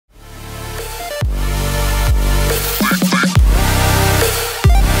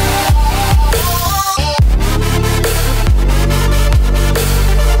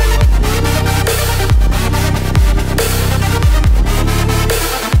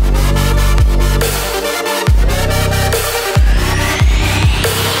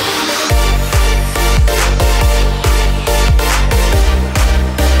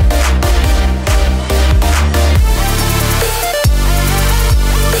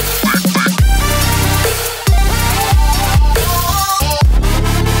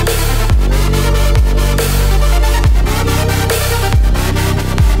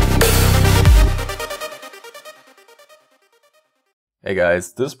Hey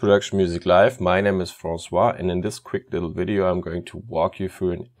guys, this is Production Music Live. My name is Francois, and in this quick little video I'm going to walk you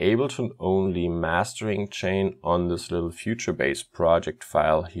through an Ableton only mastering chain on this little Futurebase project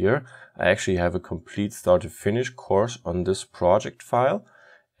file here. I actually have a complete start to finish course on this project file,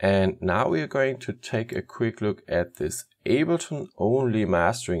 and now we are going to take a quick look at this Ableton only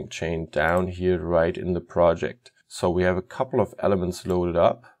mastering chain down here right in the project. So we have a couple of elements loaded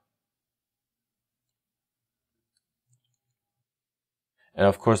up. And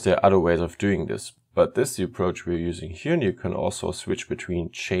of course there are other ways of doing this, but this is the approach we're using here, and you can also switch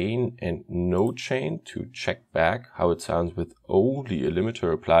between chain and no chain to check back how it sounds with only a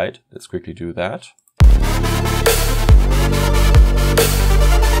limiter applied. Let's quickly do that.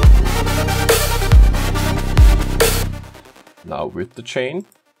 Now with the chain.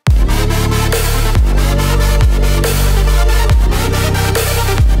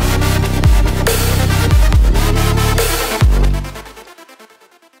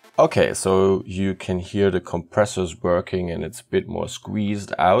 Okay, so you can hear the compressors working and it's a bit more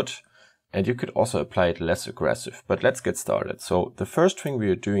squeezed out, and you could also apply it less aggressive, but let's get started. So the first thing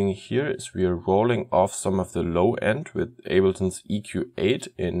we are doing here is we are rolling off some of the low end with Ableton's EQ8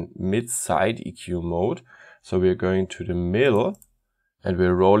 in mid-side EQ mode. So we're going to the middle and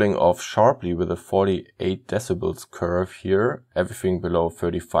we're rolling off sharply with a 48 decibels curve here, everything below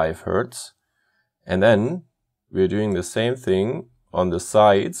 35 Hertz. And then we're doing the same thing on the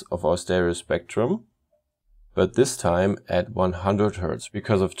sides of our stereo spectrum, but this time at 100 Hertz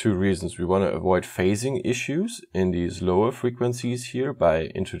because of two reasons. We want to avoid phasing issues in these lower frequencies here by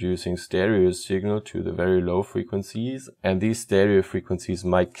introducing stereo signal to the very low frequencies, and these stereo frequencies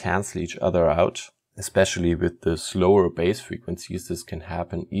might cancel each other out, especially with the slower bass frequencies. This can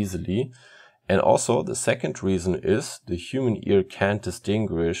happen easily. And also the second reason is the human ear can't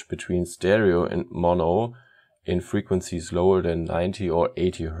distinguish between stereo and mono in frequencies lower than 90 or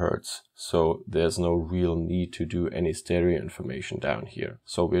 80 Hertz. So there's no real need to do any stereo information down here.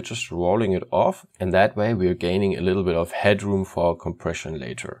 So we're just rolling it off, and that way we're gaining a little bit of headroom for our compression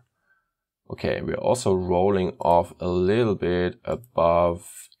later. Okay, we're also rolling off a little bit above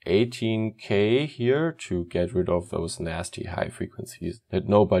 18K here to get rid of those nasty high frequencies that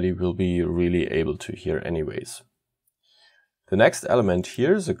nobody will be really able to hear anyways. The next element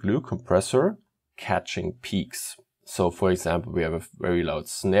here is a glue compressor catching peaks. So for example, we have a very loud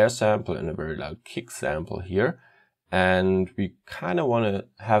snare sample and a very loud kick sample here, and we kind of want to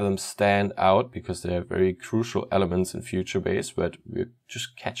have them stand out because they are very crucial elements in Futurebase, but we're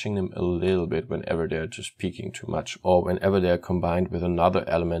just catching them a little bit whenever they're just peaking too much, or whenever they're combined with another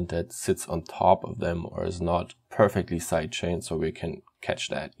element that sits on top of them or is not perfectly sidechained, so we can catch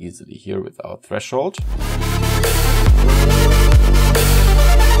that easily here with our threshold.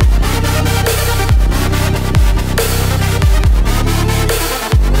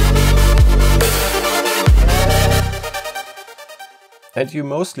 And you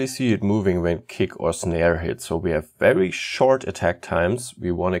mostly see it moving when kick or snare hit. So we have very short attack times.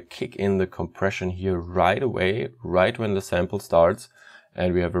 We want to kick in the compression here right away, right when the sample starts.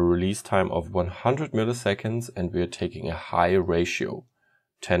 And we have a release time of 100 milliseconds, and we are taking a high ratio,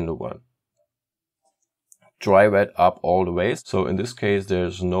 10:1. Dry wet up all the way. So in this case,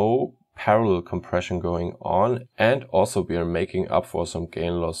 there's no parallel compression going on. And also we are making up for some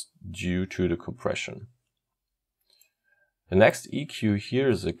gain loss due to the compression. The next EQ here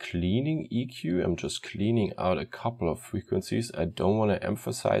is a cleaning EQ. I'm just cleaning out a couple of frequencies. I don't want to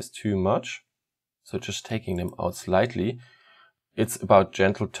emphasize too much, so just taking them out slightly. It's about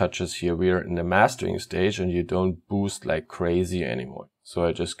gentle touches here. We are in the mastering stage and you don't boost like crazy anymore. So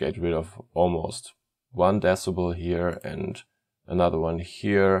I just get rid of almost 1 decibel here and another one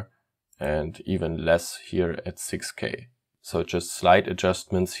here and even less here at 6K. So just slight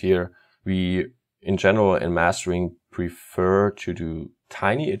adjustments here. We in general in mastering prefer to do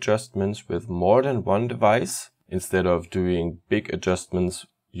tiny adjustments with more than one device instead of doing big adjustments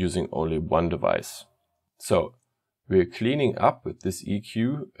using only one device. So we're cleaning up with this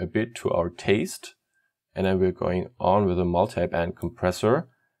EQ a bit to our taste, and then we're going on with a multiband compressor,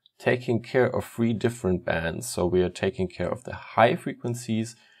 taking care of 3 different bands. So we are taking care of the high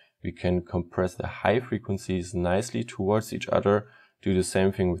frequencies. We can compress the high frequencies nicely towards each other. Do the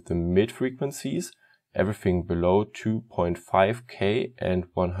same thing with the mid frequencies. Everything below 2.5K and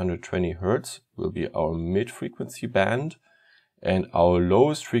 120 Hertz will be our mid frequency band, and our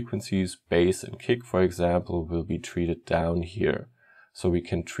lowest frequencies, bass and kick for example, will be treated down here. So we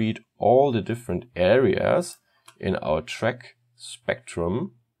can treat all the different areas in our track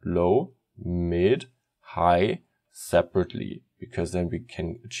spectrum, low, mid, high, separately, because then we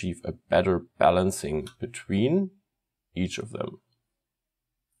can achieve a better balancing between each of them.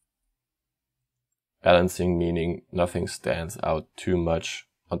 Balancing meaning nothing stands out too much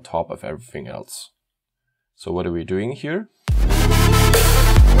on top of everything else. So what are we doing here?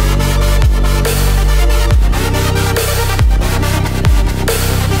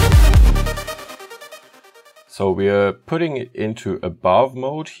 So we are putting it into above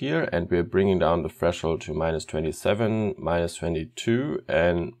mode here, and we're bringing down the threshold to -27, -22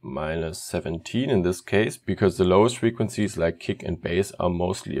 and -17 in this case, because the lowest frequencies like kick and bass are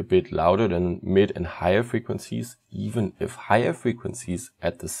mostly a bit louder than mid and higher frequencies, even if higher frequencies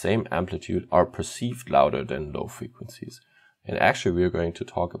at the same amplitude are perceived louder than low frequencies. And actually we're going to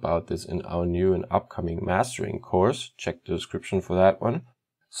talk about this in our new and upcoming mastering course. Check the description for that one.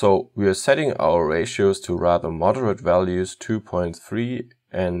 So we are setting our ratios to rather moderate values, 2.3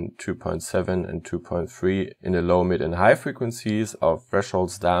 and 2.7 and 2.3 in the low, mid and high frequencies, our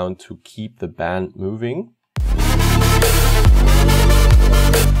thresholds down to keep the band moving.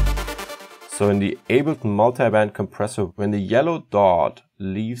 So in the Ableton Multiband Compressor, when the yellow dot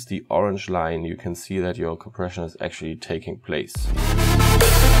leaves the orange line, you can see that your compression is actually taking place.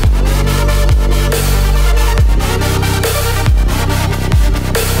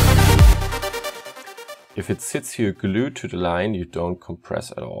 If it sits here glued to the line, you don't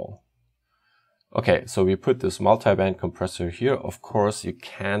compress at all. Okay, so we put this multiband compressor here. Of course, you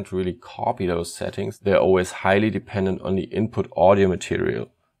can't really copy those settings. They're always highly dependent on the input audio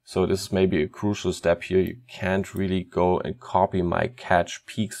material. So this is maybe a crucial step here. You can't really go and copy my catch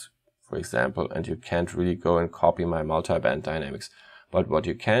peaks, for example, and you can't really go and copy my multiband dynamics. But what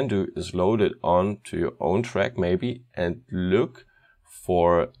you can do is load it on to your own track maybe and look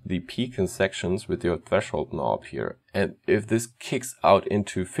for the peak and sections with your threshold knob here. And if this kicks out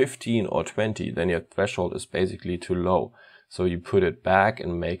into 15 or 20, then your threshold is basically too low. So you put it back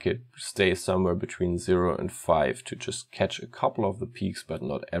and make it stay somewhere between 0 and 5 to just catch a couple of the peaks, but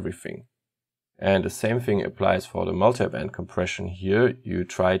not everything. And the same thing applies for the multiband compression here. You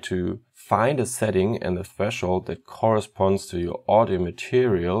try to find a setting and a threshold that corresponds to your audio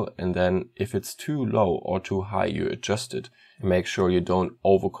material, and then if it's too low or too high, you adjust it. Make sure you don't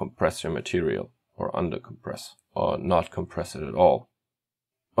overcompress your material or undercompress or not compress it at all.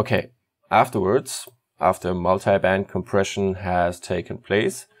 Okay, afterwards, after multiband compression has taken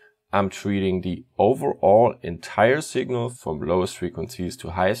place, I'm treating the overall entire signal from lowest frequencies to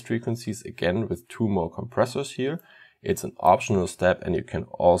highest frequencies again with 2 more compressors here. It's an optional step, and you can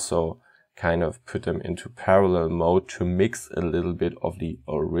also kind of put them into parallel mode to mix a little bit of the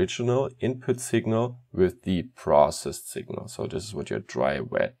original input signal with the processed signal. So this is what your dry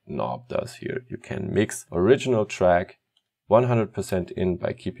wet knob does here. You can mix original track 100% in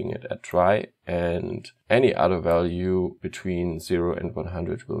by keeping it at dry, and any other value between 0 and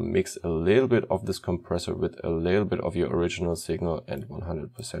 100 will mix a little bit of this compressor with a little bit of your original signal, and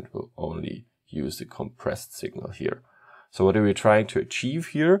 100% will only use the compressed signal here. So what are we trying to achieve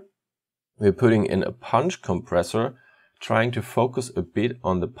here? We're putting in a punch compressor, trying to focus a bit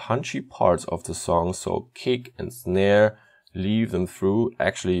on the punchy parts of the song, so kick and snare, leave them through.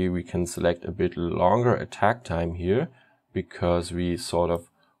 Actually, we can select a bit longer attack time here, because we sort of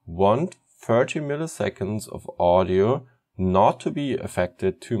want 30 milliseconds of audio not to be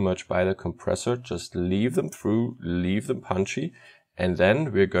affected too much by the compressor. Just leave them through, leave them punchy, and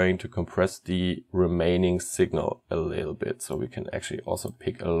then we're going to compress the remaining signal a little bit. So we can actually also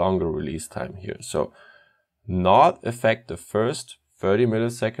pick a longer release time here. So not affect the first 30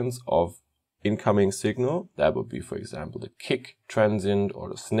 milliseconds of incoming signal. That would be, for example, the kick transient or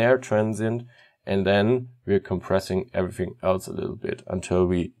the snare transient. And then we're compressing everything else a little bit until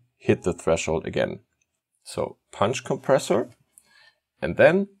we hit the threshold again. So punch compressor. And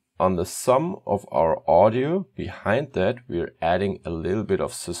then on the sum of our audio behind that, we're adding a little bit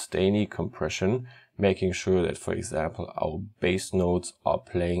of sustainy compression, making sure that, for example, our bass notes are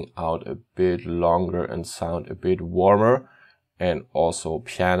playing out a bit longer and sound a bit warmer. And also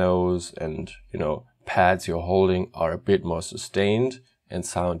pianos and, pads you're holding are a bit more sustained and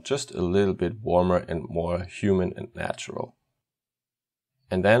sound just a little bit warmer and more human and natural.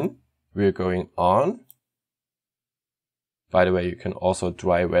 And then we're going on. By the way, you can also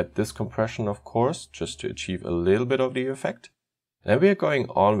dry wet this compression, of course, just to achieve a little bit of the effect. And then we're going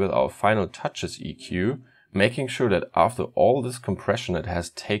on with our final touches EQ, making sure that after all this compression that has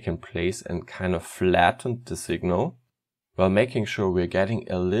taken place and kind of flattened the signal, while making sure we're getting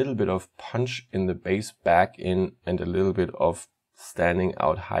a little bit of punch in the bass back in and a little bit of standing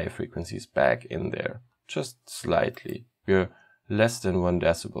out high frequencies back in there, just slightly. We're less than 1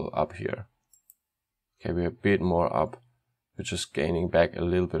 decibel up here. Okay, we're a bit more up. We're just gaining back a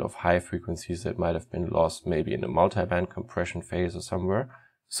little bit of high frequencies that might have been lost maybe in the multiband compression phase or somewhere.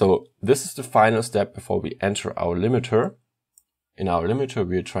 So this is the final step before we enter our limiter. In our limiter,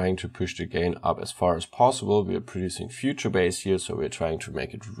 we are trying to push the gain up as far as possible. We are producing future bass here, so we're trying to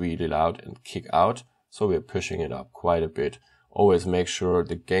make it really loud and kick out. So we're pushing it up quite a bit. Always make sure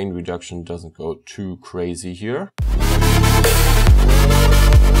the gain reduction doesn't go too crazy here.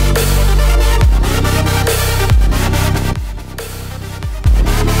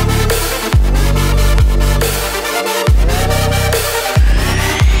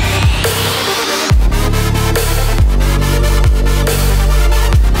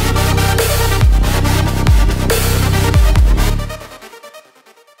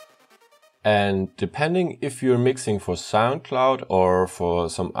 And depending if you're mixing for SoundCloud or for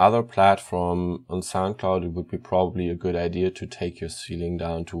some other platform, on SoundCloud it would be probably a good idea to take your ceiling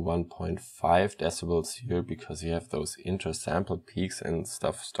down to 1.5 decibels here, because you have those intersample peaks and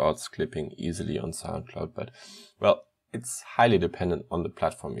stuff starts clipping easily on SoundCloud. But well, it's highly dependent on the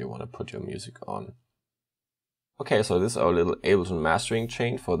platform you want to put your music on. Okay, so this is our little Ableton mastering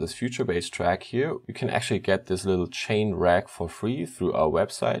chain for this future bass track here. You can actually get this little chain rack for free through our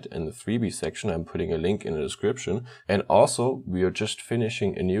website in the freebie section. I'm putting a link in the description. And also, we are just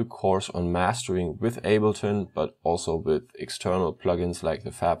finishing a new course on mastering with Ableton, but also with external plugins like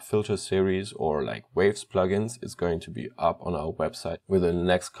the Fab Filter series or like Waves plugins. It's going to be up on our website within the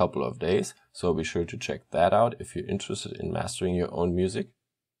next couple of days. So be sure to check that out if you're interested in mastering your own music.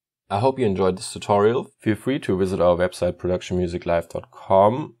 I hope you enjoyed this tutorial. Feel free to visit our website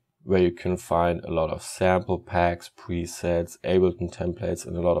productionmusiclive.com, where you can find a lot of sample packs, presets, Ableton templates,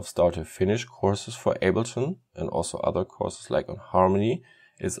 and a lot of start to finish courses for Ableton, and also other courses like on Harmony.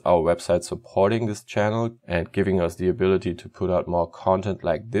 It's our website supporting this channel and giving us the ability to put out more content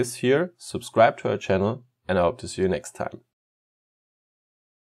like this here. Subscribe to our channel, and I hope to see you next time.